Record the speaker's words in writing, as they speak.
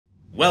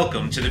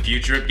Welcome to the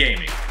future of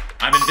gaming.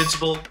 I'm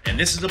Invincible, and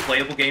this is the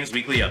Playable Games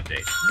Weekly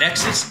Update.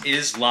 Nexus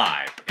is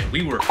live, and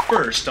we were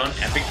first on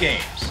Epic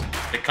Games.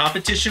 The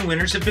competition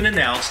winners have been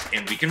announced,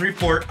 and we can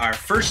report our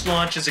first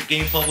launch as a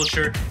game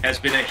publisher has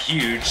been a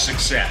huge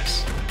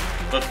success.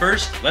 But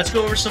first, let's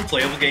go over some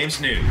Playable Games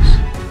news.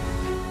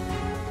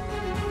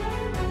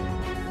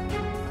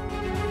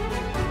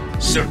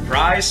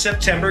 Surprise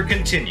September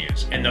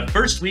continues, and the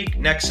first week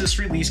Nexus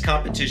release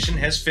competition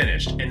has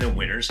finished, and the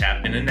winners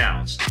have been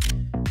announced.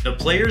 The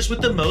players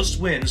with the most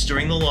wins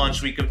during the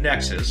launch week of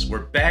Nexus were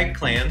Bag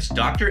Clan's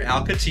Dr.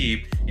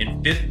 Al-Khatib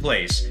in 5th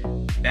place,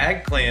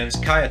 Bag Clan's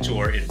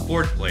Kayator in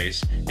 4th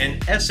place, and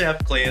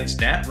SF Clan's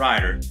Nat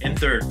Ryder in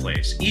 3rd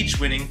place, each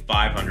winning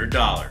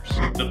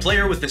 $500. The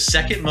player with the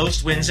second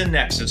most wins in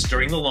Nexus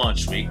during the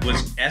launch week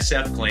was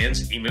SF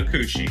Clan's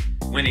Imukushi,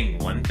 winning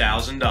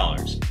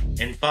 $1,000.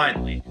 And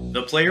finally,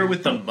 the player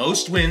with the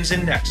most wins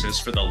in Nexus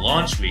for the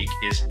launch week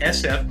is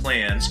SF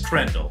Clan's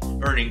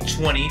Krendel, earning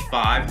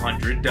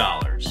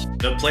 $2,500.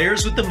 The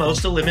players with the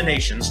most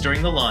eliminations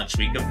during the launch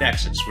week of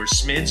Nexus were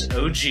Smids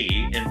OG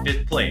in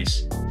 5th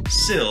place,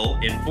 Sill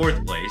in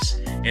 4th place,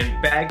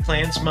 and Bag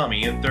Clan's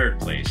Mummy in 3rd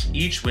place,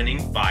 each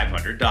winning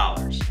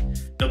 $500.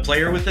 The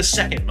player with the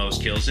second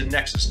most kills in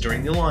Nexus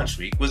during the launch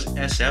week was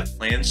SF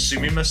Clan's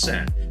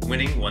Sumimasen,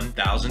 winning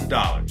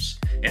 $1,000.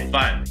 And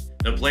finally,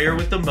 the player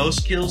with the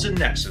most kills in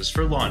Nexus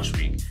for launch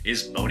week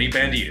is Boni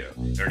Bandito,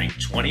 earning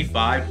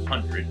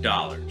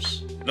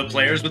 $2,500. The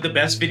players with the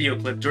best video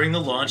clip during the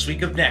launch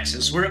week of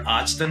Nexus were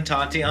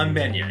Atstantante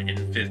Anmenya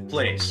in 5th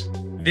place,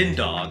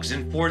 Vindogs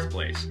in 4th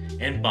place,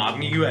 and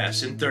Bobny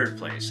US in 3rd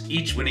place,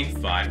 each winning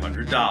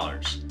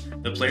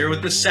 $500. The player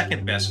with the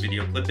second best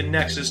video clip in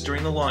Nexus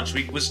during the launch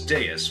week was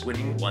Deus,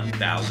 winning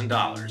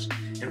 $1,000.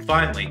 And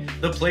finally,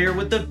 the player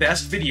with the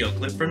best video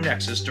clip from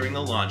Nexus during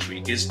the launch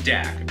week is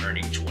Dak,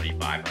 earning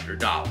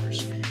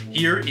 $2,500.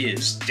 Here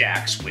is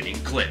Dak's winning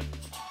clip.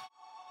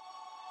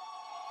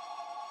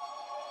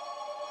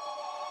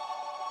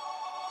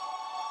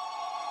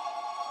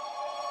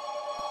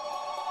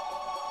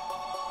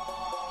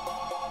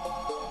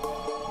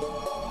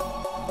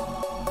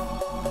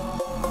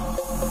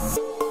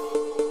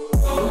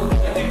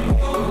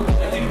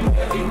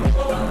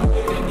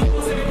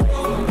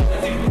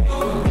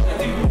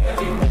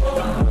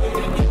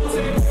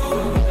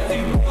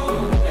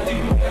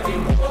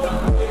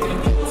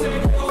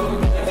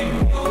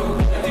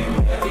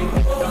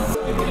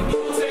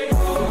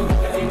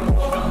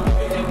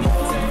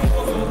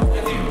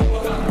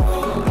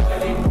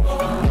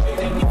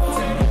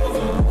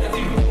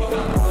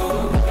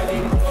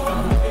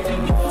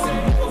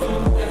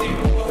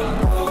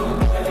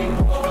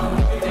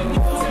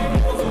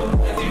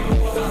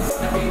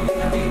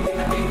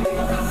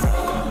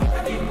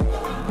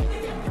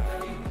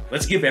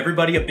 Let's give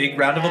everybody a big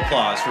round of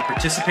applause for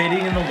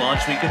participating in the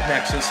launch week of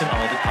Nexus and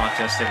all the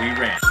contests that we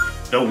ran.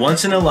 The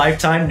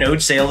once-in-a-lifetime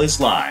node sale is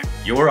live.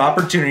 Your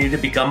opportunity to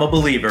become a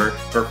believer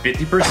for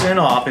 50%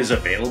 off is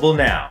available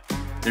now.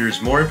 There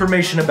is more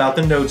information about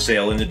the node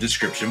sale in the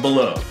description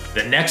below.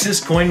 The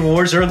NEXUS Coin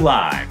Wars are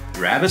live.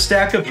 Grab a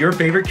stack of your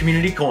favorite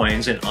community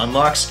coins and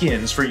unlock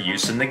skins for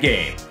use in the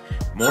game.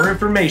 More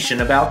information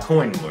about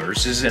Coin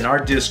Wars is in our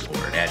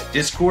Discord at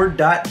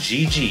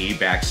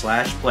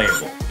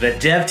discord.gg/playable. The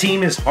dev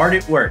team is hard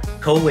at work,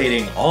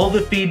 collating all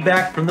the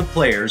feedback from the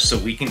players so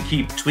we can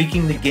keep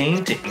tweaking the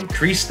game to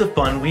increase the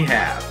fun we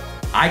have.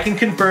 I can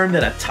confirm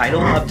that a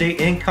title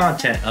update and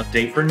content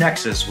update for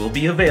Nexus will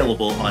be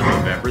available on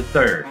November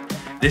 3rd.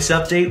 This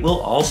update will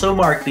also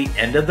mark the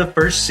end of the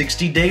first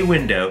 60-day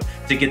window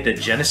to get the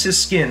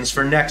Genesis skins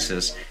for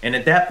Nexus, and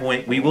at that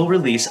point we will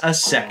release a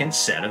second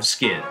set of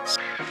skins.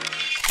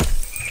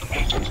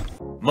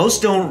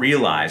 Most don't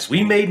realize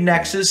we made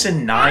Nexus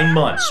in 9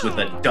 months with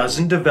a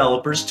dozen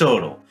developers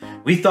total.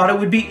 We thought it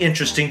would be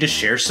interesting to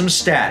share some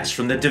stats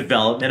from the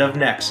development of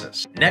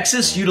Nexus.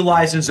 Nexus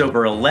utilizes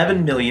over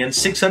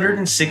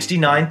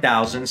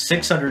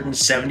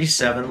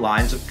 11,669,677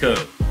 lines of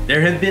code.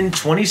 There have been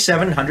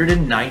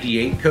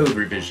 2,798 code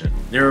revisions.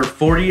 There are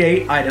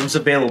 48 items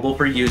available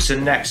for use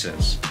in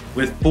Nexus,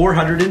 with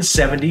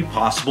 470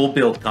 possible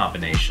build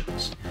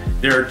combinations.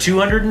 There are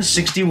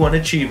 261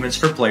 achievements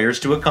for players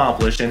to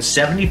accomplish, and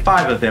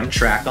 75 of them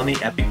track on the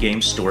Epic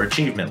Games Store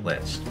achievement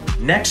list.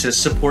 Nexus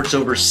supports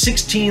over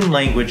 16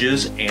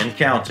 languages and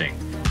counting.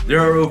 There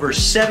are over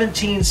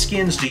 17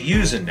 skins to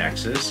use in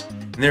Nexus,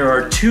 and there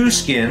are 2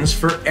 skins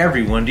for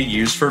everyone to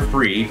use for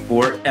free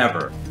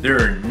forever. There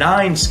are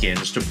 9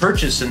 skins to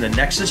purchase in the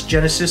Nexus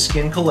Genesis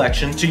skin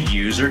collection to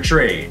use or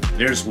trade.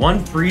 There's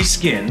 1 free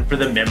skin for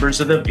the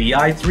members of the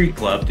VI3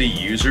 Club to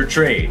use or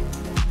trade.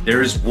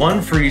 There is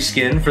 1 free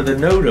skin for the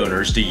node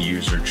owners to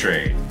use or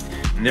trade.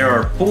 And there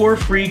are 4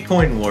 free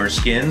Coin Wars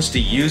skins to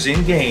use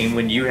in-game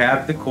when you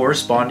have the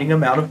corresponding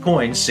amount of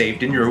coins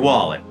saved in your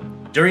wallet.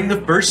 During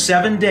the first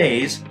 7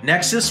 days,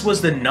 Nexus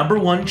was the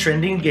 #1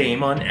 trending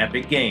game on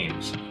Epic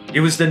Games.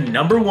 It was the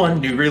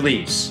 #1 new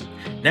release.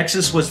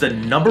 Nexus was the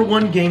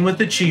 #1 game with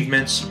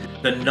achievements,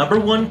 the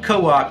 #1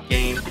 co-op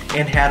game,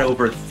 and had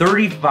over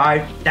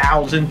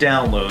 35,000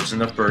 downloads in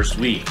the first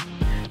week.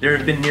 There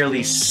have been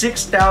nearly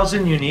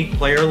 6,000 unique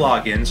player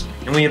logins,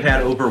 and we have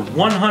had over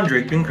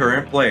 100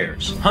 concurrent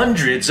players.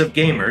 Hundreds of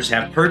gamers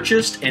have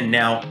purchased and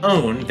now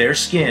own their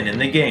skin in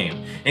the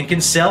game, and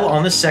can sell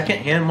on the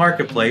second-hand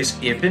marketplace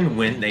if and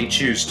when they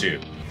choose to.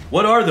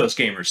 What are those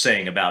gamers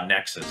saying about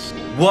Nexus?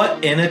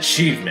 What an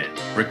achievement!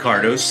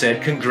 Ricardo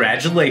said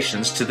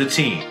congratulations to the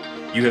team.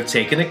 You have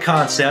taken a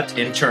concept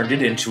and turned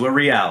it into a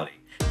reality.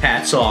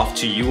 Hats off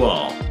to you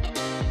all.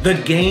 The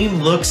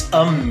game looks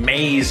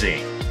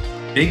amazing.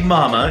 Big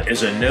Mama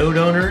is a node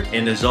owner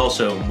and is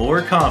also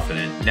more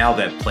confident now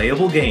that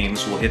Playable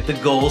Games will hit the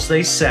goals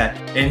they set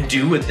and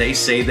do what they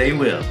say they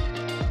will.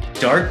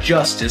 Dark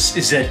Justice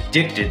is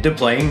addicted to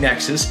playing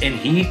Nexus and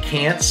he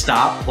can't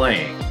stop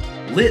playing.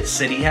 Lit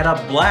said he had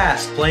a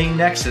blast playing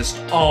Nexus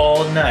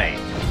all night.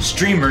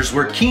 Streamers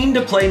were keen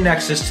to play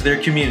Nexus to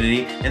their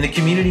community, and the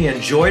community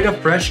enjoyed a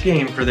fresh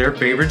game for their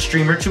favorite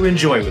streamer to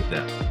enjoy with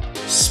them.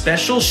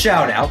 Special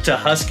shout out to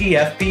Husky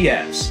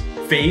FPS,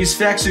 FaZe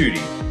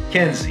Faxudi,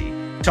 Kenzie,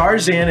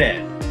 Tarzan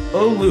Ed,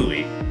 O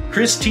Louie,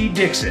 Chris T.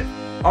 Dixon,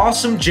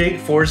 Awesome Jake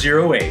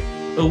 408,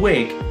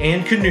 Awake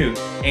and Canute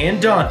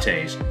and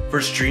Dantes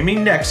for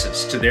streaming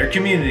Nexus to their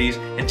communities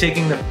and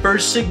taking the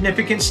first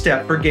significant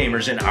step for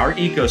gamers in our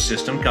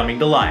ecosystem coming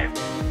to life.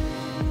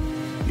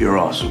 You're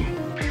awesome.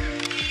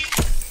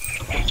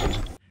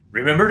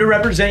 Remember to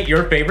represent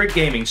your favorite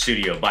gaming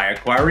studio by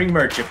acquiring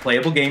merch at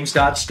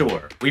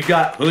PlayableGames.store. We've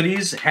got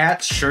hoodies,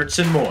 hats, shirts,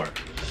 and more.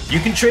 You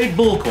can trade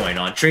Bullcoin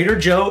on Trader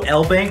Joe,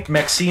 LBank,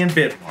 Mexi, and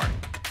Bitmark.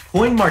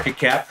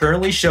 CoinMarketCap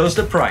currently shows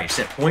the price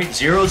at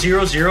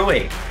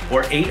 0.0008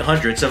 or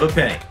 0.08 of a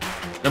penny.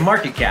 The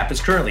market cap is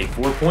currently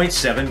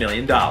 $4.7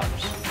 million.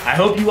 I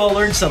hope you all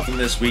learned something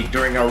this week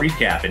during our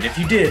recap, and if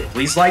you did,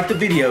 please like the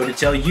video to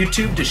tell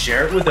YouTube to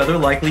share it with other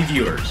likely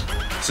viewers.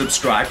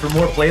 Subscribe for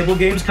more Playable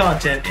Games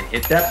content and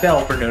hit that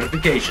bell for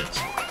notifications.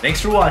 Thanks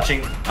for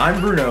watching.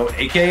 I'm Bruno,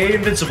 aka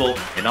Invincible,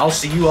 and I'll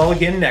see you all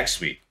again next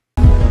week.